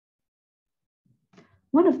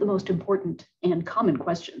One of the most important and common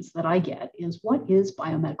questions that I get is, what is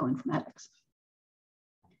biomedical informatics?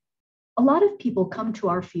 A lot of people come to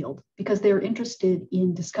our field because they're interested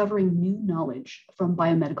in discovering new knowledge from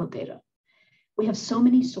biomedical data. We have so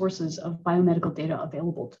many sources of biomedical data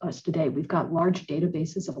available to us today. We've got large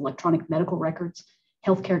databases of electronic medical records,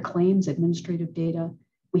 healthcare claims, administrative data.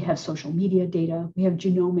 We have social media data. We have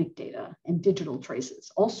genomic data and digital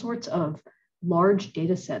traces, all sorts of large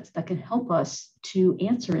data sets that can help us to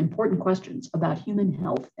answer important questions about human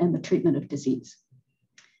health and the treatment of disease.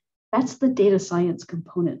 That's the data science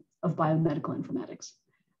component of biomedical informatics.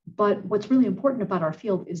 But what's really important about our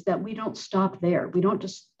field is that we don't stop there. We don't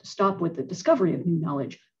just stop with the discovery of new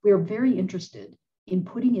knowledge. We are very interested in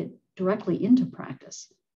putting it directly into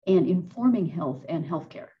practice and informing health and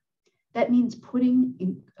healthcare. That means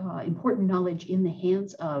putting important knowledge in the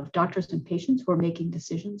hands of doctors and patients who are making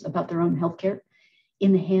decisions about their own healthcare,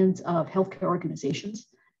 in the hands of healthcare organizations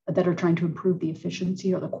that are trying to improve the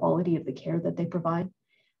efficiency or the quality of the care that they provide,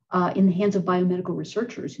 in the hands of biomedical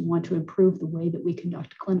researchers who want to improve the way that we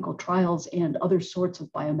conduct clinical trials and other sorts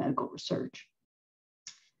of biomedical research.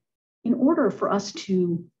 In order for us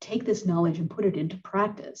to take this knowledge and put it into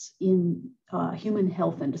practice in human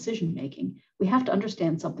health and decision-making, we have to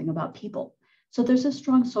understand something about people. So there's a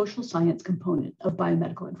strong social science component of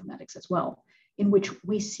biomedical informatics as well, in which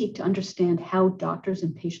we seek to understand how doctors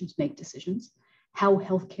and patients make decisions, how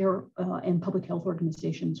healthcare and public health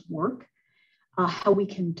organizations work, how we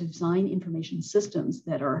can design information systems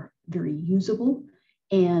that are very usable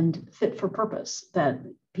and fit for purpose, that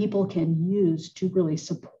people can use to really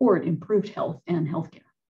support improved health and healthcare.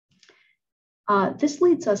 This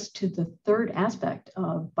leads us to the third aspect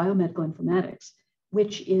of biomedical informatics,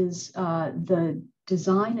 which is the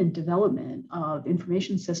design and development of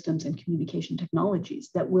information systems and communication technologies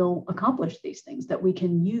that will accomplish these things, that we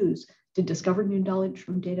can use to discover new knowledge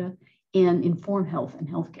from data and inform health and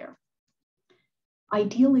healthcare.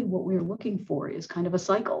 Ideally, what we're looking for is kind of a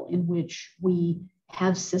cycle in which we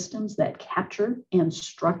have systems that capture and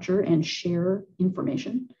structure and share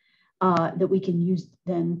information that we can use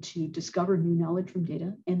then to discover new knowledge from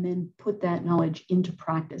data and then put that knowledge into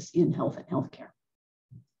practice in health and healthcare.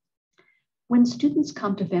 When students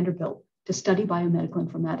come to Vanderbilt to study biomedical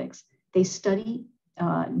informatics, they study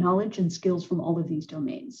knowledge and skills from all of these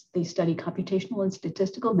domains. They study computational and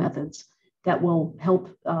statistical methods that will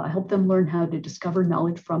help them learn how to discover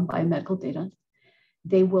knowledge from biomedical data.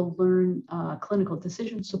 They will learn clinical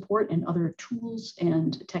decision support and other tools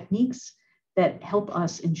and techniques that help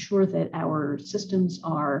us ensure that our systems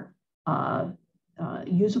are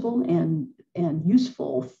usable and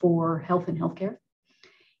useful for health and healthcare,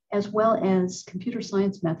 as well as computer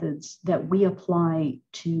science methods that we apply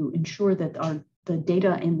to ensure that the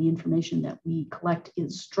data and the information that we collect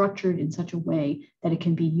is structured in such a way that it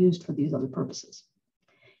can be used for these other purposes.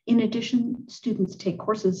 In addition, students take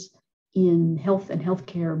courses in health and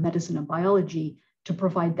healthcare, medicine and biology to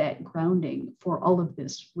provide that grounding for all of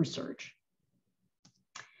this research.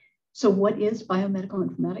 So what is biomedical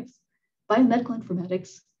informatics? Biomedical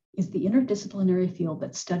informatics is the interdisciplinary field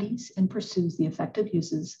that studies and pursues the effective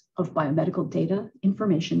uses of biomedical data,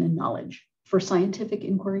 information, and knowledge for scientific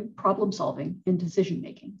inquiry, problem solving, and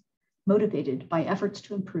decision-making, motivated by efforts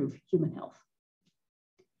to improve human health.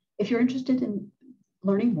 If you're interested in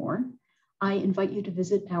learning more, I invite you to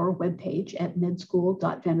visit our webpage at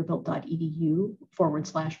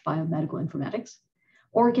medschool.vanderbilt.edu/biomedical informatics,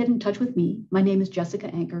 or get in touch with me. My name is Jessica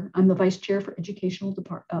Anker. I'm the Vice Chair for Educational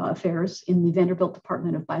Affairs in the Vanderbilt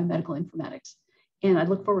Department of Biomedical Informatics, and I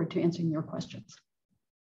look forward to answering your questions.